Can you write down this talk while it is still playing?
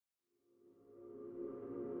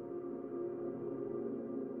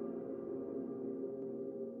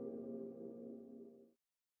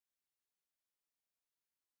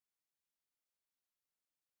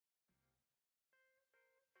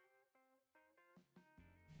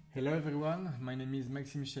Hello everyone, my name is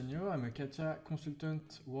Maxime Chagnot. I'm a CATIA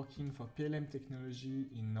consultant working for PLM technology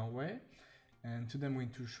in Norway. And today I'm going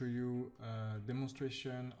to show you a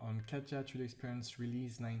demonstration on CATIA 3DExperience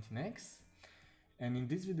Release 19x. And in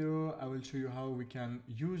this video, I will show you how we can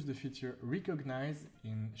use the feature Recognize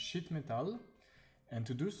in Sheetmetal. And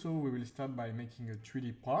to do so, we will start by making a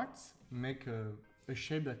 3D part, make a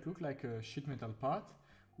shape that looks like a sheet metal part.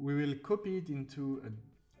 We will copy it into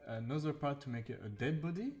another part to make a dead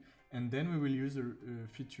body, and then we will use a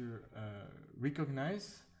feature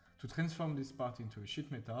Recognize to transform this part into a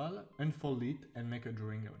sheet metal, unfold it, and make a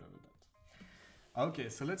drawing out of that. Okay,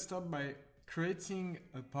 so let's start by creating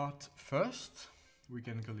a part first. We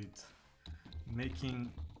can call it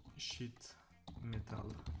making sheet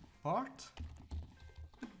metal part.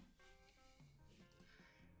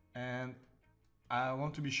 And I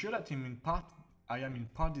want to be sure that I am in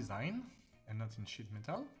part design and not in sheet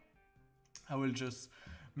metal. I will just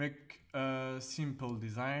make a simple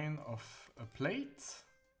design of a plate.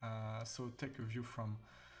 So take a view from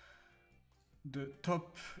the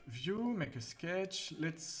top view, make a sketch.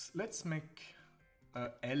 Let's make a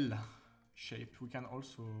L shape. We can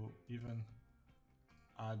also even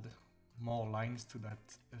add more lines to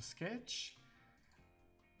that sketch.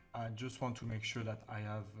 I just want to make sure that I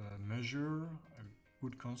have a measure, a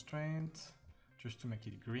good constraint, just to make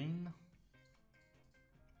it green.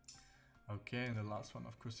 Okay, and the last one,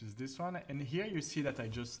 of course, is this one. And here you see that I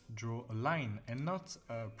just draw a line and not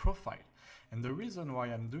a profile. And the reason why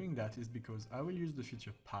I'm doing that is because I will use the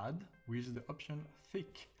feature Pad with the option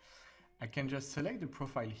Thick. I can just select the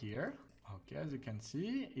profile here. Okay, as you can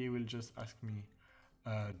see, it will just ask me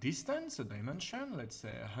a distance, a dimension, let's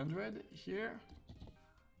say 100 here.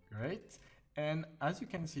 Great. And as you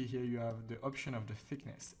can see here, you have the option of the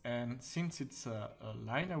thickness. And since it's a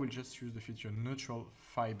line, I will just use the feature neutral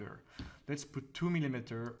fiber. Let's put 2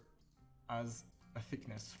 mm as a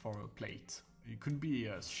thickness for a plate. It could be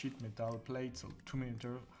a sheet metal plate, so 2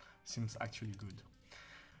 mm seems actually good.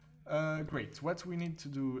 Great. What we need to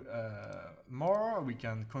do more, we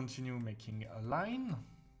can continue making a line.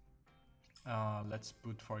 Let's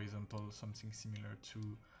put, for example, something similar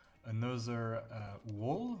to another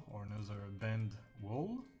wall or another bend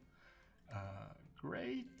wall.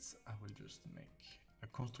 Great. I will just make a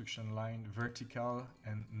construction line vertical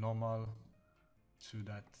and normal to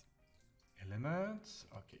that element.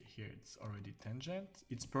 Okay, here it's already tangent.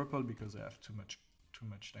 It's purple because I have too much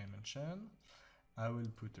dimension. I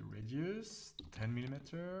will put a radius 10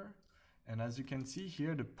 mm, and as you can see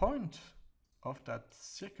here, the point of that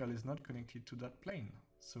circle is not connected to that plane.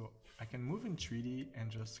 So I can move in 3D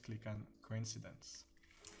and just click on coincidence.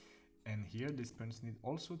 And here these points need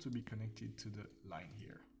also to be connected to the line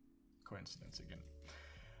here. Coincidence again.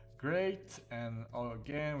 Great, and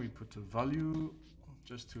again we put a value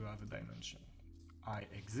just to have a dimension. I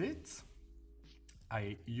exit.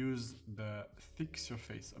 I use the thick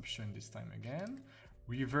surface option this time again.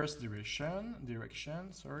 Reverse direction,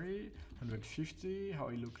 150, how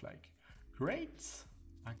it look like. Great,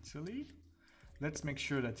 actually. Let's make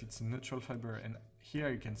sure that it's a neutral fiber, and here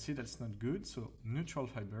you can see that's not good, so neutral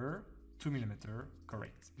fiber, 2 mm,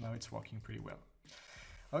 correct. Now it's working pretty well.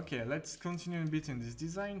 Okay, let's continue a bit in this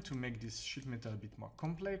design to make this sheet metal a bit more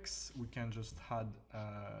complex. We can just add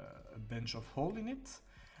a bunch of holes in it.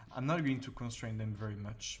 I'm not going to constrain them very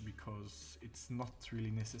much because it's not really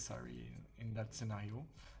necessary in that scenario,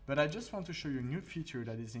 but I just want to show you a new feature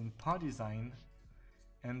that is in part design,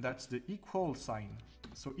 and that's the equal sign.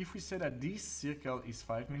 So if we say that this circle is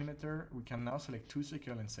 5 mm, we can now select two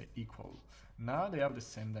circles and say equal. Now they have the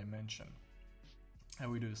same dimension.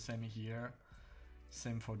 And we do the same here,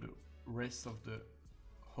 same for the rest of the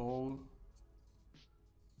hole.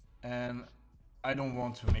 And I don't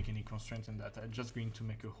want to make any constraint on that. I'm just going to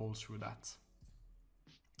make a hole through that.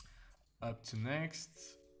 Up to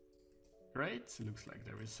next. Great, it looks like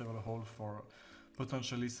there is several holes for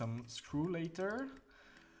potentially some screw later.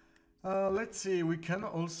 Let's see, we can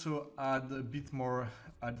also add a bit more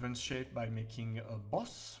advanced shape by making a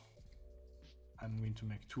boss. I'm going to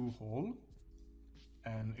make two holes,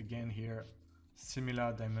 and again here,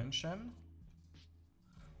 similar dimension.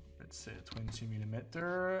 Let's say 20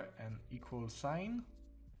 mm and equal sign.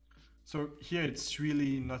 So here it's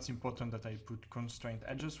really not important that I put constraint.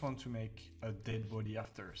 I just want to make a dead body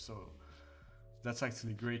after, so that's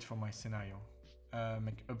actually great for my scenario.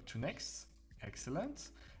 Make up to next, excellent.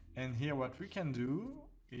 And here what we can do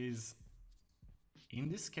is, in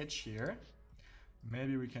this sketch here,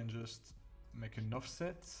 maybe we can just make an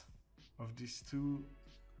offset of these two.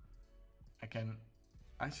 I can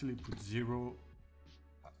actually put 0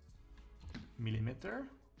 mm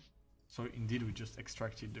So indeed, we just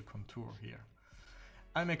extracted the contour here.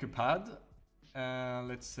 I make a pad.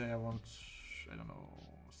 Let's say I want, I don't know,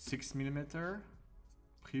 6mm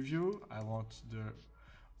preview. I want the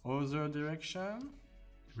other direction,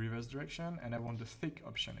 reverse direction, and I want the thick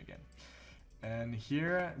option again. And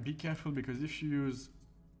here, be careful, because if you use,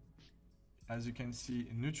 as you can see,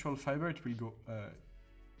 neutral fiber, it will go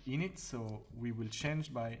in it. So we will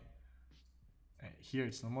change by, here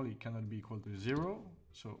it's normal, it cannot be equal to 0.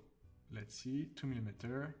 So let's see,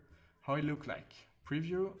 2mm, how it look like.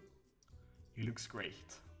 Preview, it looks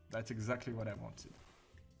great. That's exactly what I wanted.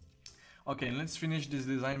 Okay, and let's finish this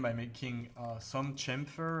design by making some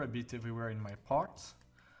chamfer a bit everywhere in my part.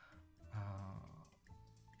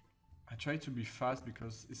 I try to be fast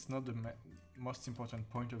because it's not the most important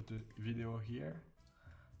point of the video here.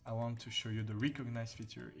 I want to show you the recognize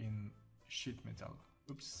feature in Sheetmetal.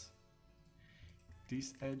 Oops.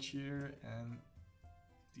 This edge here and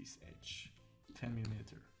this edge, 10mm.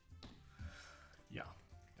 Yeah,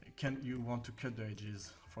 you want to cut the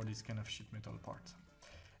edges for this kind of Sheetmetal part.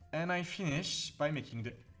 And I finish by making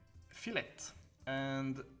the fillet.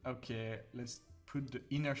 And okay, let's put the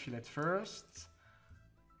inner fillet first.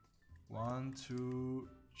 1, 2,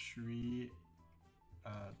 3,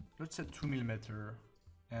 let's say 2mm.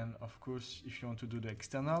 And of course, if you want to do the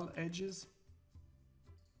external edges,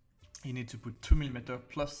 you need to put 2mm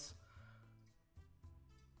plus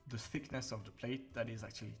the thickness of the plate. That is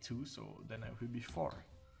actually 2, so then it will be 4.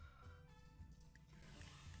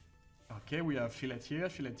 Okay, we have fillet here,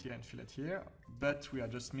 and fillet here, but we are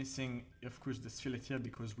just missing, of course, this fillet here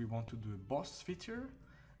because we want to do a boss feature.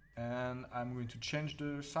 And I'm going to change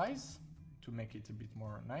the size to make it a bit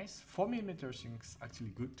more nice. 4mm seems actually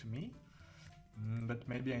good to me, but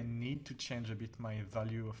maybe I need to change a bit my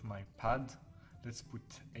value of my pad. Let's put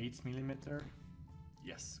 8mm.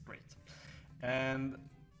 Yes, great. And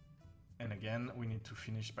again, we need to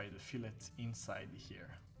finish by the fillet inside here.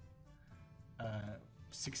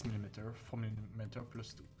 6mm, 4mm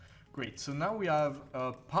plus 2. Great, so now we have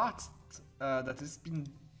a part that has been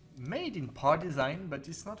made in part design, but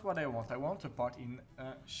it's not what I want. I want a part in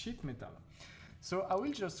Sheetmetal. So I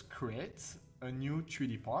will just create a new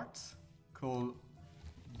 3D part called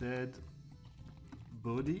Dead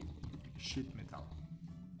Body Sheetmetal.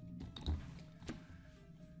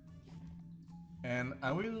 And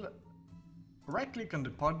I will right click on the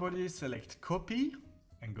part body, select copy,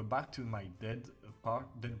 and go back to my dead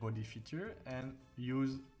body feature and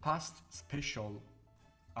use past special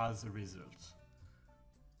as a result.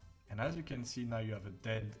 And as you can see, now you have a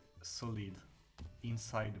dead solid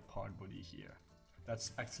inside the part body here.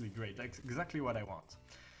 That's actually great. That's exactly what I want.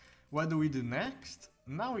 What do we do next?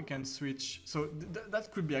 Now we can switch. So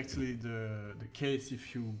that could be actually the case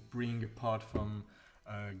if you bring a part from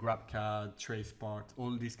GrabCAD, TracePart,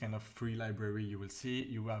 all this kind of free library. You will see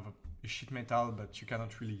you have a Sheetmetal, but you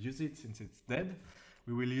cannot really use it since it's dead.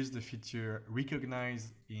 We will use the feature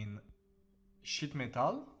recognize in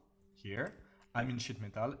Sheetmetal here. I'm in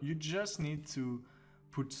Sheetmetal. You just need to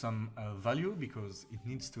put some value because it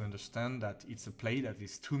needs to understand that it's a plate that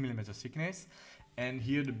is 2mm thickness. And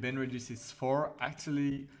here the bend radius is 4.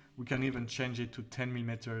 Actually, we can even change it to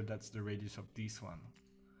 10mm. That's the radius of this one.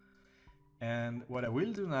 And what I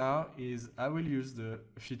will do now is I will use the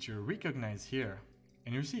feature recognize here.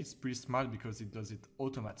 And you see it's pretty smart because it does it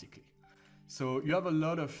automatically. So you have a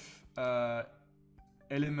lot of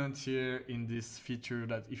elements here in this feature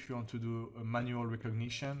that if you want to do a manual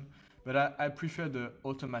recognition, but I prefer the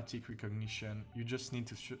automatic recognition. You just need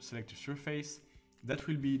to select a surface. That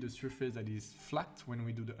will be the surface that is flat when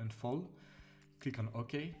we do the unfold. Click on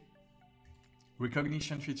OK.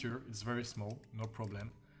 Recognition feature, it's very small, no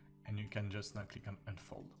problem. And you can just now click on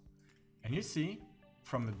unfold. And you see,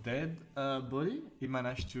 from a dead body, it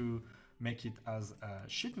managed to make it as a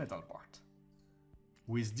Sheetmetal part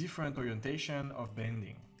with different orientation of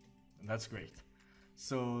bending. And that's great.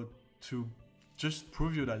 So to just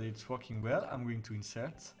prove you that it's working well, I'm going to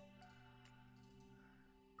insert,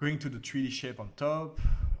 going to the 3D shape on top,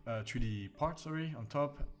 3D part, sorry, on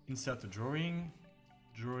top, insert a drawing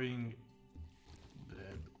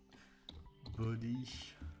dead body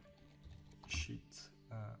sheet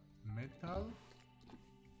metal.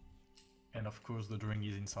 And of course the drawing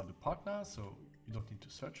is inside the part now, so you don't need to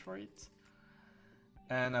search for it.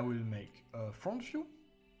 And I will make a front view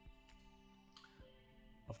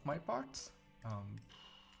of my parts.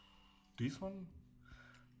 This one,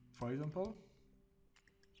 for example.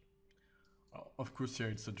 Of course here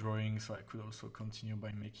it's a drawing, so I could also continue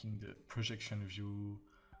by making the projection view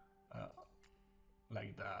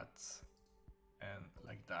like that and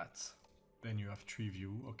like that. Then you have 3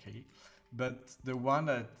 view, okay. But the one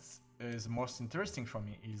that is most interesting for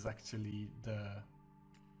me is actually the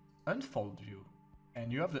unfold view.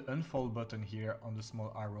 And you have the unfold button here on the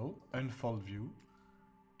small arrow, unfold view.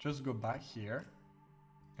 Just go back here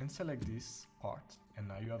and select this part. And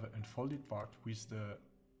now you have an unfolded part with the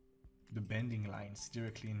bending lines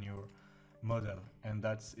directly in your model. And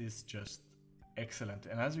that is just excellent.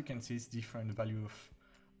 And as you can see, it's different value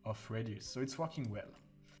of radius. So it's working well.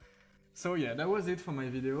 So yeah, that was it for my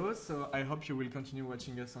video. So I hope you will continue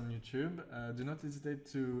watching us on YouTube. Do not hesitate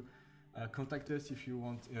to contact us if you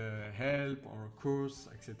want help or a course,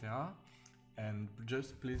 etc. And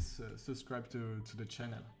just please subscribe to the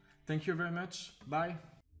channel. Thank you very much. Bye.